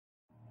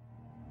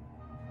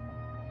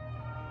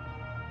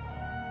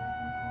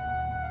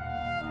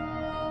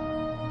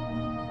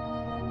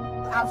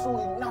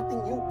absolutely nothing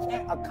you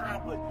can't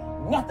accomplish.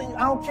 Nothing,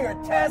 I don't care,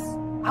 tests,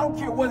 I don't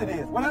care what it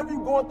is. Whatever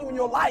you're going through in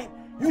your life,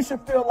 you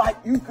should feel like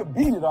you could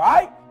beat it, all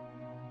right?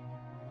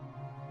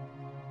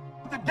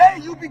 The day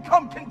you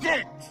become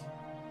content,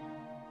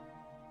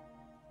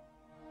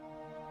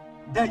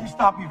 the day you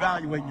stop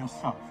evaluating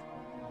yourself,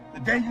 the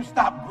day you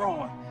stop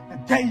growing, the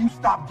day you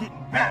stop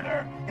getting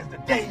better is the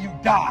day you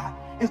die.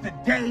 Is the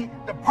day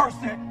the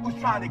person who's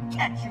trying to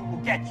catch you will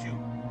get you.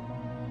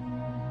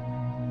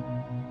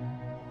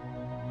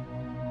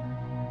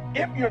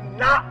 If you're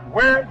not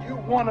where you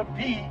want to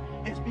be,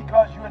 it's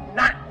because you're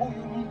not who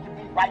you need to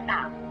be right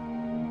now.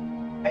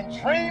 And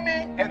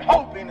dreaming and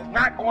hoping is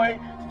not going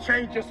to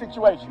change your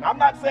situation. I'm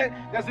not saying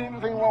there's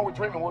anything wrong with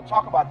dreaming. We'll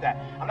talk about that.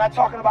 I'm not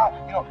talking about,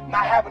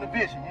 not having a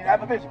vision. You need to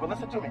have a vision. But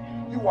listen to me.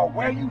 You are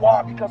where you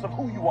are because of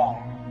who you are.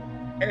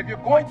 And if you're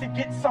going to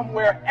get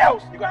somewhere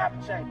else, you're going to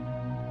have to change.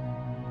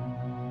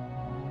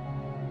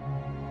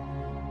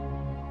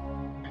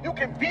 You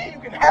can be, you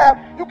can have,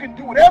 you can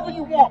do whatever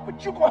you want,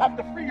 but you're going to have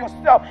to free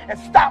yourself and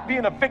stop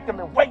being a victim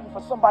and waiting for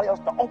somebody else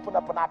to open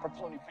up an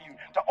opportunity for you,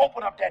 to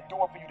open up that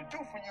door for you, to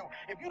do for you.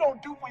 If you don't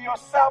do for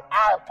yourself,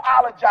 I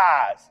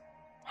apologize.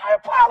 I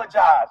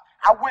apologize.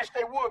 I wish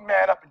they would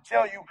man up and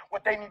tell you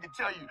what they need to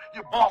tell you.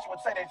 Your boss would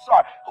say they're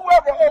sorry.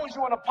 Whoever owes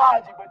you an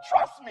apology, but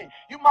trust me,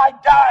 you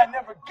might die and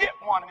never get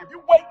one. And if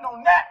you're waiting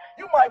on that,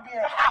 you might be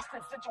in a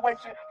hostage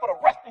situation for the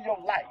rest of your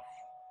life.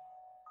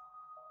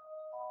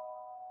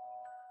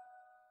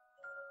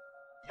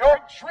 Your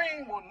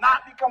dream will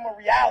not become a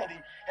reality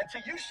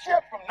until you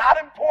shift from not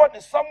important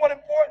to somewhat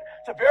important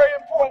to very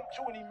important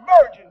to an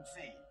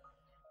emergency.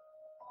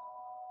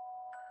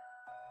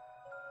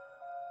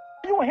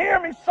 You hear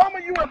me? Some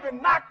of you have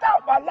been knocked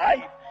out by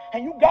life,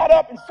 and you got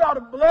up and saw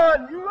the blood,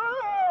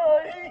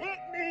 and he hit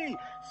me.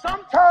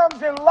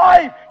 Sometimes in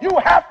life, you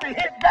have to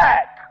hit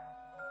back.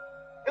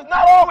 It's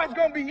not always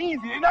going to be easy.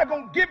 They're not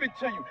going to give it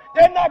to you.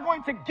 They're not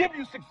going to give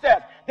you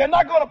success. They're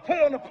not going to put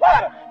it on the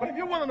platter. But if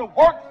you're willing to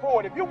work for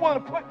it, if you're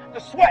willing to put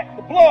the sweat,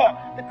 the blood,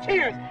 the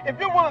tears, if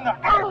you're willing to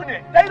earn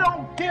it, they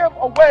don't give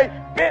away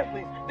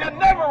Bentleys. They're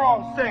never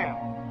on sale.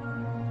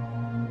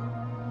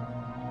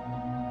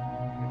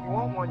 If you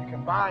want one, you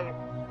can buy it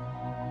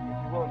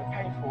if you're willing to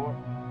pay for it.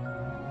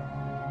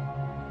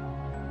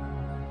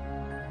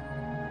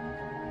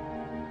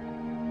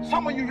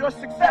 Some of you, your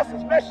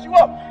successes messed you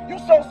up. You're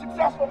so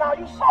successful now,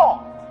 you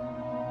soft.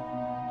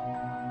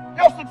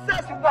 Your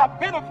success has not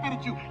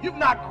benefited you. You've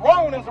not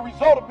grown as a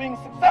result of being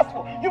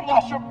successful. You've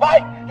lost your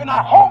bite. You're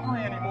not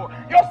hungry anymore.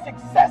 Your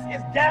success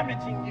is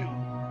damaging you.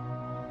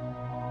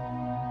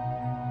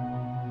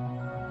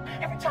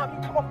 Every time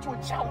you come up to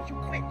a challenge, you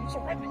quit, you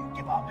surrender, you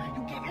give up,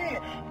 you give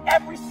in.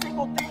 Every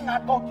single thing I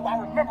go through,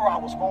 I remember I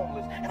was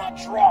homeless and I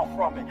draw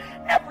from it.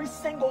 Every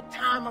single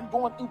time I'm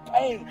going through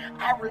pain,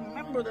 I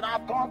remember that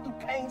I've gone through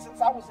pain since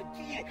I was a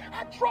kid.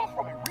 I draw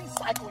from it.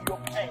 Recycle your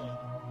pain.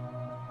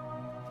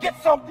 Get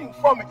something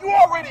from it. You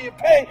already in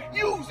pain.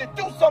 Use it.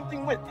 Do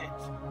something with it.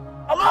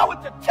 Allow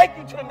it to take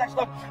you to the next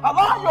level.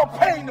 Allow your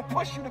pain to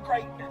push you to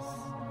greatness.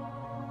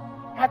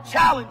 I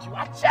challenge you.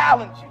 I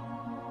challenge you.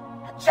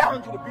 I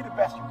challenge you to be the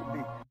best you can be.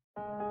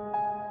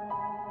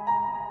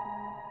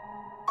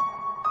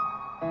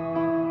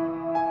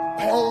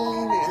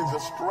 Pain is a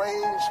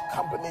strange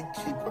company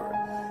keeper.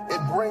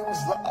 It brings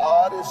the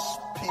oddest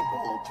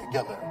people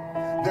together.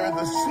 There's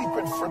a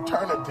secret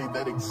fraternity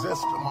that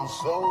exists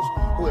amongst those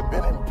who have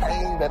been in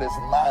pain that is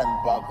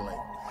mind-boggling.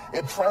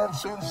 It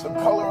transcends the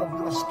color of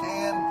your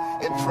skin.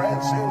 It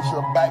transcends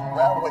your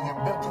background. When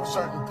you've been through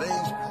certain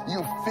things, you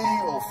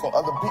feel for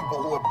other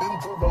people who have been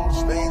through those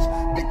things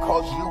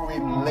because you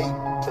relate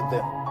to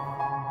them.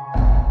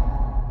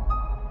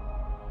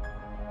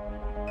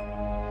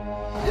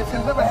 If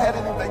you've never had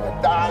anything to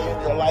die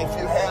in your life,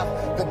 you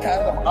have the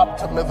kind of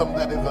optimism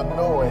that is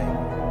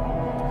annoying.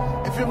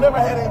 If you've never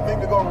had anything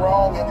to go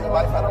wrong in your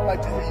life, I don't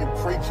like to hear you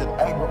preach. It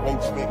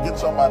aggravates me. It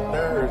gets on my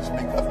nerves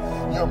because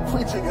your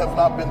preaching has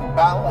not been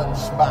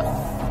balanced by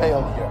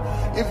failure.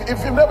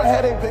 If you've never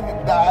had anything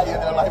to die in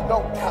your life,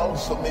 don't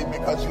counsel me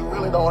because you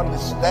really don't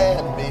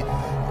understand me.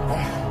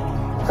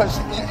 Because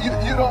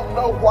you don't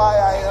know why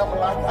I am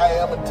like I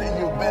am until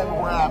you've been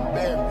where I've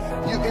been.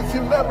 If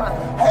you've never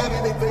had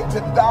anything to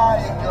die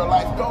in your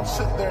life, don't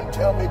sit there and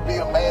tell me be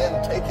a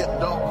man, take it,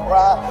 don't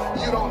cry.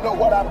 You don't know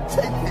what I'm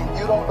taking.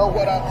 You don't know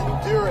what I'm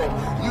enduring.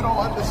 You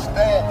don't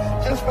understand.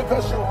 Just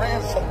because you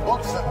read some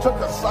books and took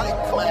a psych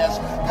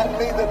class doesn't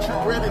mean that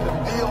you're ready to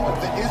deal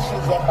with the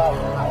issues of my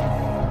life.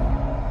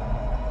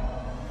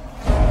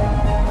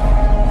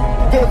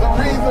 There's a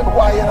reason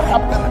why it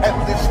happened at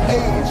this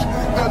age.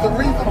 There's a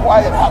reason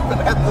why it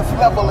happened at this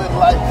level in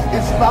life.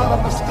 It's not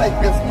a mistake.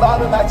 It's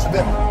not an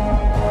accident.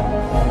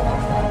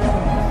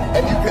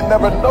 And you can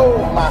never know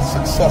my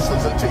successes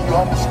until you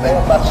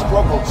understand my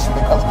struggles,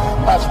 because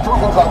my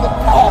struggles are the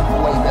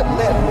pathway that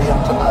led me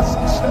into my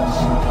success.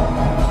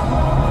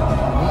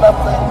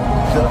 Nothing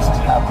just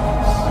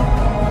happens.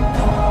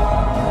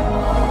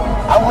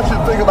 I want you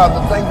to think about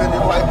the things in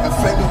your life that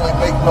seemingly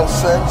make no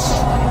sense.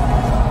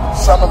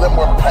 Some of them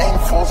were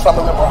painful, some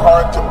of them were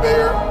hard to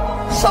bear.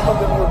 Some of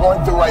them you're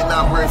going through right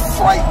now very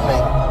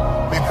frightening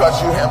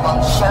because you have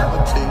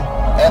uncertainty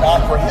and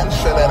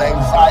apprehension and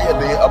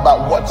anxiety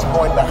about what's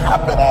going to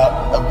happen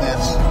out of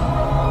this.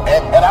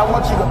 And I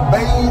want you to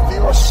bathe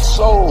your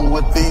soul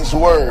with these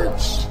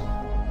words.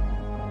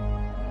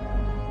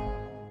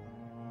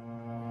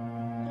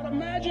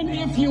 Imagine,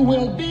 if you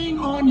will, being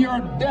on your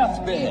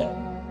deathbed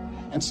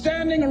and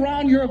standing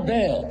around your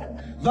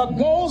bed, the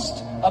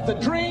ghost of the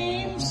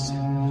dreams,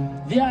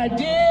 the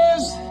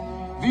ideas,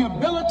 the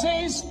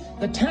abilities,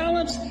 the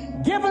talents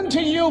given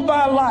to you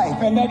by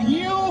life, and that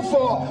you,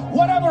 for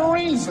whatever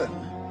reason,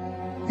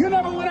 you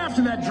never went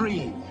after that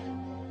dream.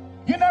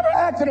 You never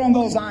acted on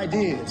those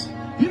ideas.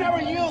 You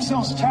never used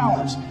those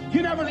talents.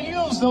 You never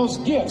used those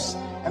gifts.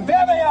 And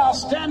there they are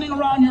standing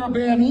around your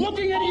bed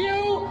looking at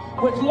you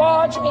with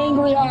large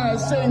angry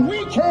eyes saying,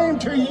 we came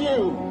to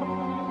you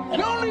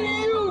and only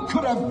you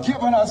could have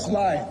given us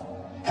life.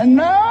 And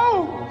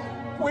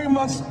now we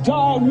must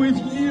die with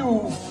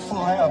you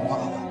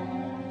forever.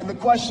 And the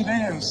question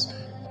is,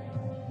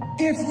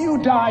 if you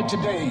died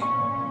today,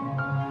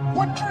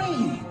 what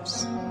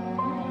dreams,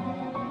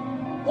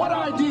 what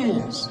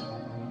ideas,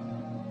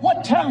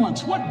 what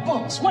talents, what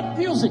books, what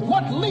music,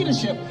 what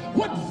leadership,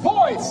 what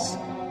voice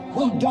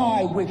will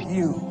die with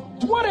you?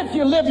 What if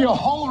you live your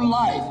whole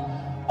life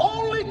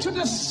only to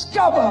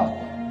discover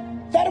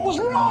that it was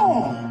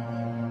wrong?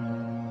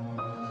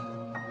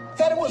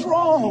 That it was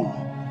wrong.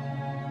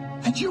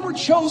 That you were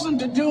chosen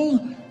to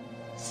do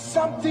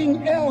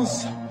something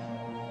else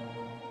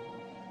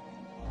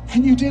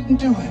and you didn't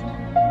do it.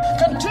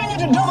 Continue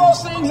to do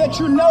those things that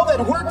you know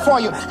that work for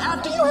you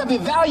after you have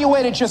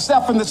evaluated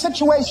yourself in the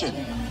situation.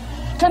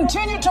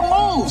 Continue to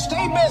move.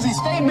 Stay busy,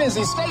 stay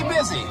busy, stay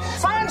busy.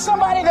 Find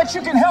somebody that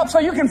you can help so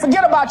you can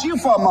forget about you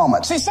for a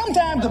moment. See,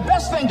 sometimes the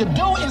best thing to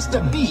do is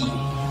to be.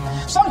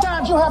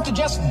 Sometimes you have to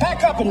just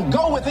back up and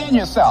go within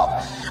yourself.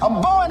 A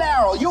bow and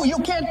arrow, you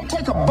can't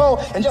take a bow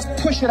and just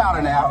push it out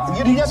an arrow.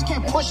 You just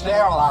can't push the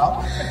arrow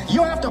out.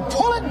 You have to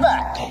pull it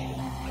back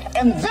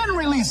and then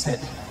release it.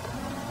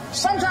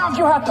 Sometimes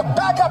you have to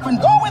back up and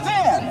go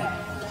within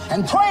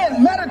and pray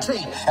and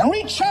meditate and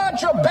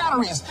recharge your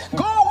batteries.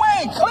 Go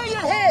away, clear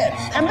your head,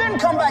 and then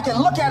come back and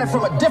look at it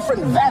from a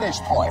different vantage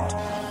point.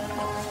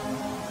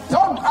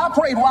 Don't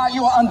operate while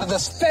you are under the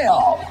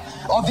spell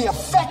or the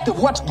effect of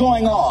what's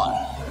going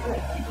on.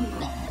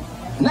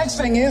 Next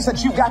thing is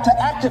that you've got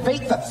to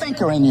activate the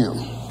thinker in you.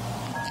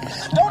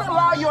 Don't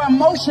allow your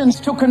emotions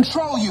to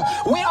control you.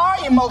 We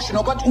are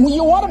emotional, but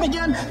you want to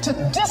begin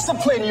to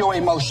discipline your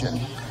emotion.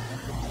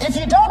 If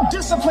you don't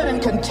discipline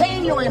and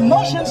contain your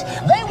emotions,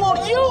 they will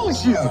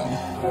use you.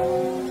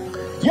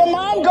 Your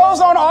mind goes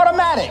on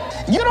automatic.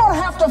 You don't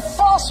have to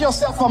force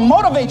yourself or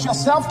motivate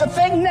yourself to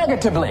think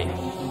negatively,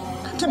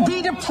 to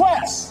be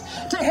depressed,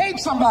 to hate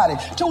somebody,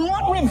 to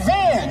want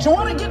revenge, to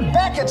want to get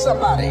back at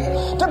somebody,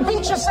 to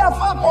beat yourself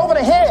up over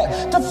the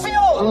head, to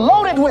feel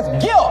loaded with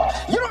guilt.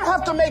 You don't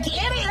have to make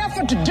any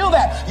effort to do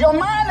that. Your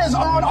mind is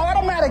on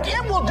automatic.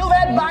 It will do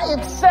that by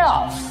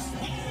itself.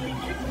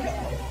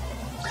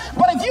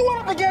 But if you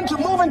want to begin to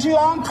move into your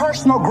own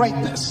personal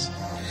greatness,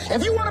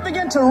 if you want to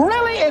begin to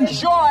really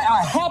enjoy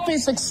a happy,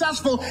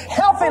 successful,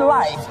 healthy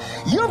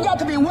life, you've got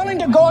to be willing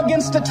to go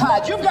against the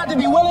tide. You've got to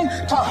be willing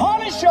to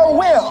harness your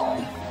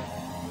will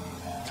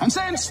and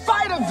say, in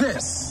spite of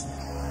this,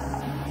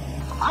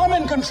 I'm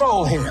in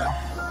control here.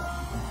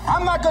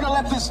 I'm not going to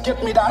let this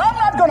get me down. I'm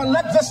not going to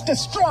let this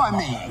destroy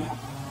me.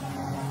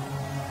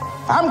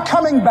 I'm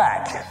coming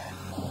back.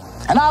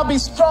 And I'll be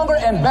stronger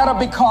and better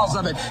because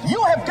of it.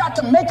 You have got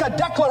to make a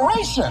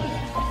declaration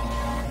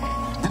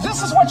that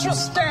this is what you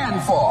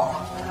stand for.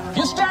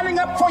 You're standing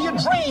up for your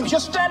dreams.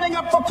 You're standing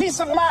up for peace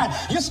of mind.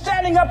 You're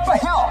standing up for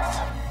health.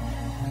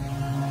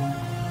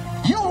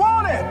 You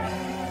want it.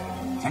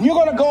 And you're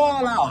going to go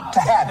all out to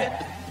have it.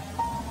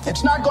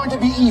 It's not going to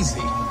be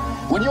easy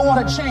when you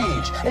want to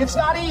change. It's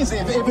not easy.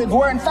 If it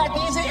were in fact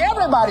easy,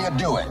 everybody would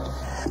do it.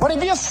 But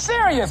if you're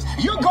serious,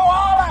 you go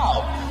all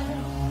out.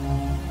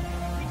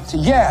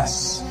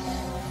 Yes,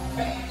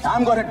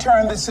 I'm going to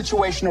turn this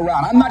situation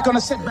around. I'm not going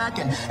to sit back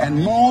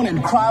and moan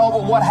and cry over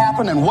what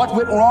happened and what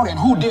went wrong and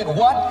who did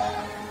what.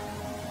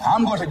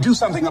 I'm going to do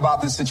something about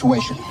this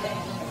situation.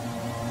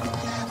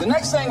 The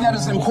next thing that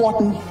is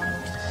important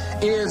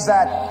is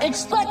that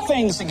expect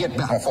things to get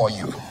better for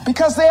you,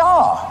 because they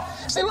are.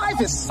 See,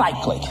 life is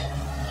cyclic.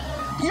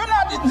 You're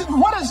not,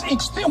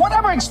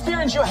 whatever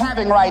experience you're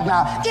having right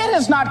now, it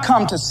has not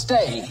come to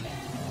stay.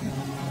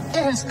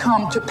 It has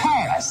come to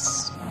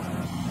pass.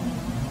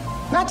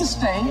 Not to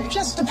stay,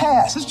 just to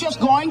pass. It's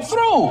just going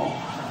through.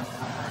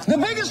 The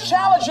biggest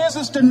challenge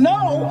is to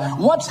know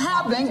what's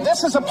happening.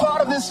 This is a part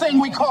of this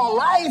thing we call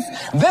life.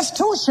 This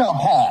too shall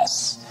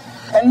pass.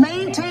 And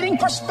maintaining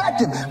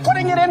perspective,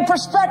 putting it in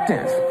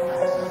perspective.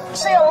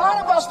 See, a lot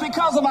of us,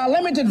 because of our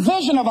limited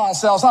vision of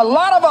ourselves, a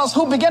lot of us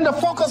who begin to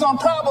focus on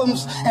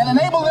problems and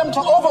enable them to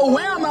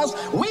overwhelm us,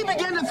 we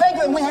begin to think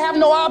that we have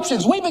no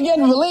options. We begin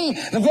to believe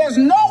that there's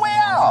no way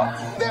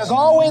out. There's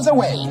always a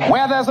way.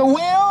 Where there's a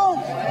will,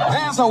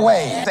 there's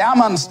away.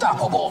 I'm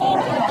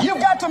unstoppable. You've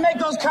got to make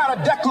those kind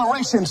of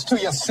declarations to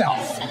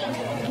yourself.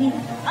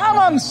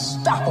 I'm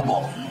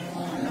unstoppable.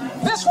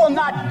 This will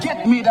not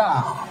get me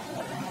down.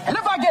 And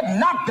if I get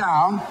knocked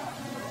down,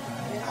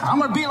 I'm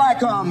going to be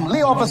like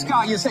Leo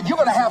Pascal. You said you're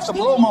going to have some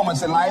low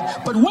moments in life,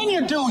 but when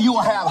you do, you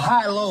will have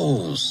high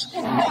lows.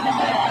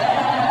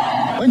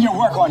 When you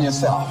work on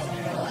yourself.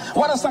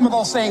 What are some of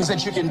those things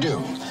that you can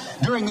do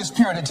during this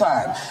period of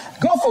time?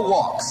 Go for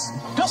walks.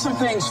 Do some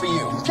things for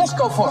you. Just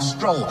go for a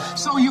stroll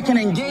so you can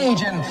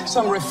engage in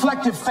some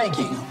reflective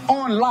thinking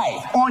on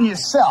life, on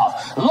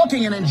yourself,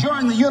 looking and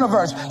enjoying the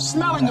universe,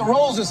 smelling the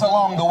roses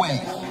along the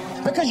way.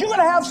 Because you're going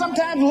to have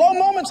sometimes low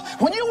moments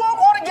when you won't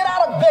want to get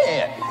out of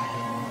bed.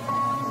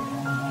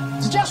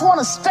 You just want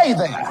to stay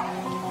there.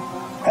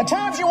 At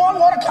times you won't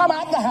want to come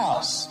out the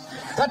house.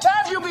 At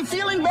times you'll be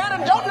feeling bad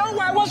and don't know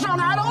why. What's wrong?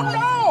 I don't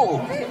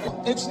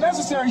know. It's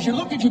necessary as you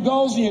look at your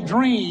goals and your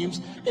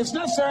dreams, it's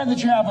necessary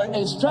that you have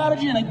a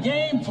strategy and a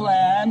game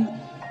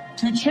plan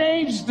to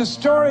change the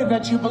story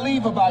that you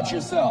believe about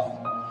yourself.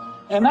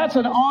 And that's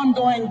an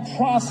ongoing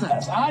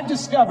process. I've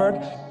discovered,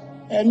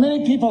 and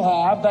many people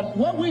have, that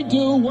what we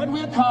do, what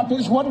we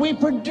accomplish, what we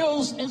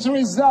produce is a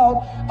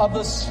result of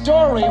the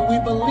story we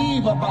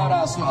believe about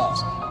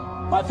ourselves.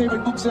 My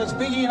favorite book says,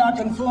 "Be ye not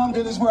conformed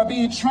to this world, be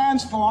ye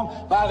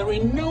transformed by the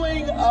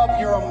renewing of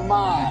your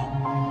mind."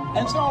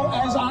 And so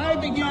as I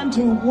began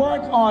to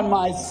work on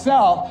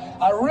myself,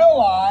 I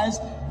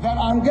realized that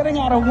I'm getting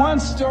out of one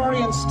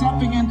story and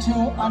stepping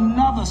into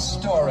another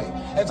story.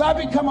 As I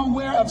become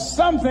aware of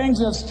some things,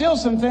 there's still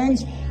some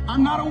things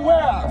I'm not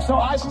aware of. So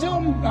I'm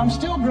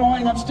still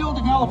growing, I'm still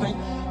developing.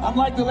 I'm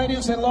like the lady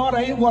who said, "Lord,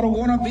 I ain't what I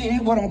want to be,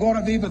 ain't what I'm going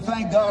to be, but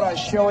thank God I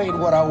sure ain't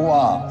what I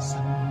was."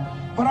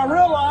 But I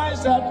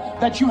realize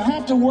that you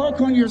have to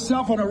work on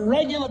yourself on a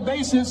regular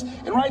basis,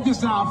 and write this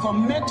down, for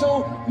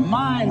mental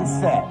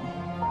mindset.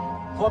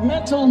 For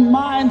mental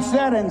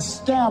mindset and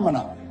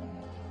stamina.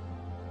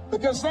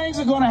 Because things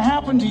are going to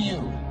happen to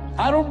you.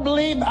 I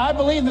believe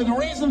that the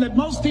reason that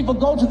most people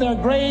go to their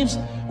graves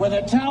with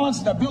their talents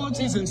and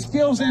abilities and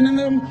skills in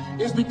them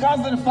is because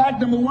of the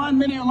fact, number one,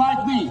 many are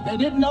like me. They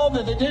didn't know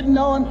that they didn't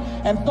know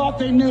and thought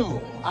they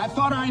knew. I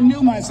thought I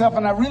knew myself,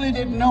 and I really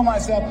didn't know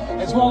myself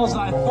as well as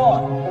I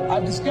thought.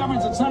 I've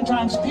discovered that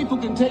sometimes people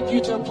can take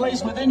you to a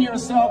place within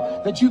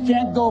yourself that you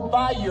can't go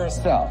by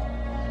yourself.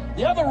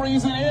 The other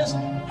reason is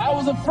I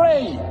was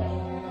afraid.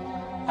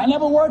 I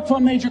never worked for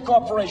a major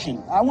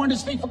corporation. I wanted to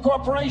speak for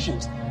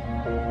corporations.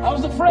 I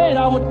was afraid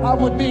I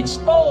would be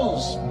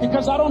exposed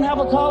because I don't have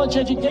a college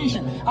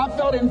education. I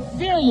felt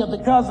inferior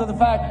because of the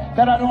fact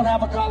that I don't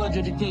have a college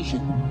education.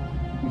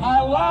 I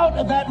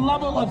allowed that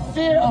level of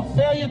fear of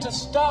failure to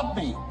stop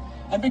me.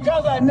 And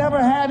because I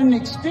never had an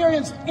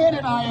experience in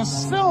it, I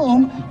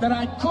assumed that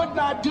I could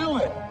not do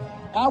it.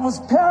 I was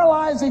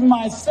paralyzing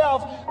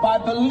myself by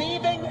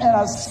believing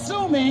and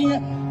assuming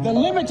the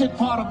limited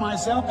part of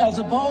myself as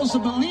opposed to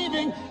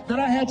believing that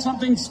I had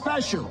something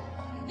special.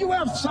 You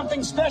have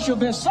something special.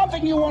 There's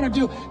something you want to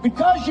do.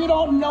 Because you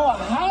don't know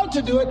how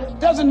to do it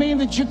doesn't mean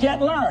that you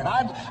can't learn.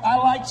 I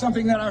like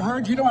something that I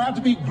heard. You don't have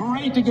to be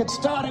great to get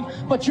started,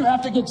 but you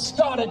have to get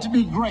started to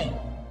be great.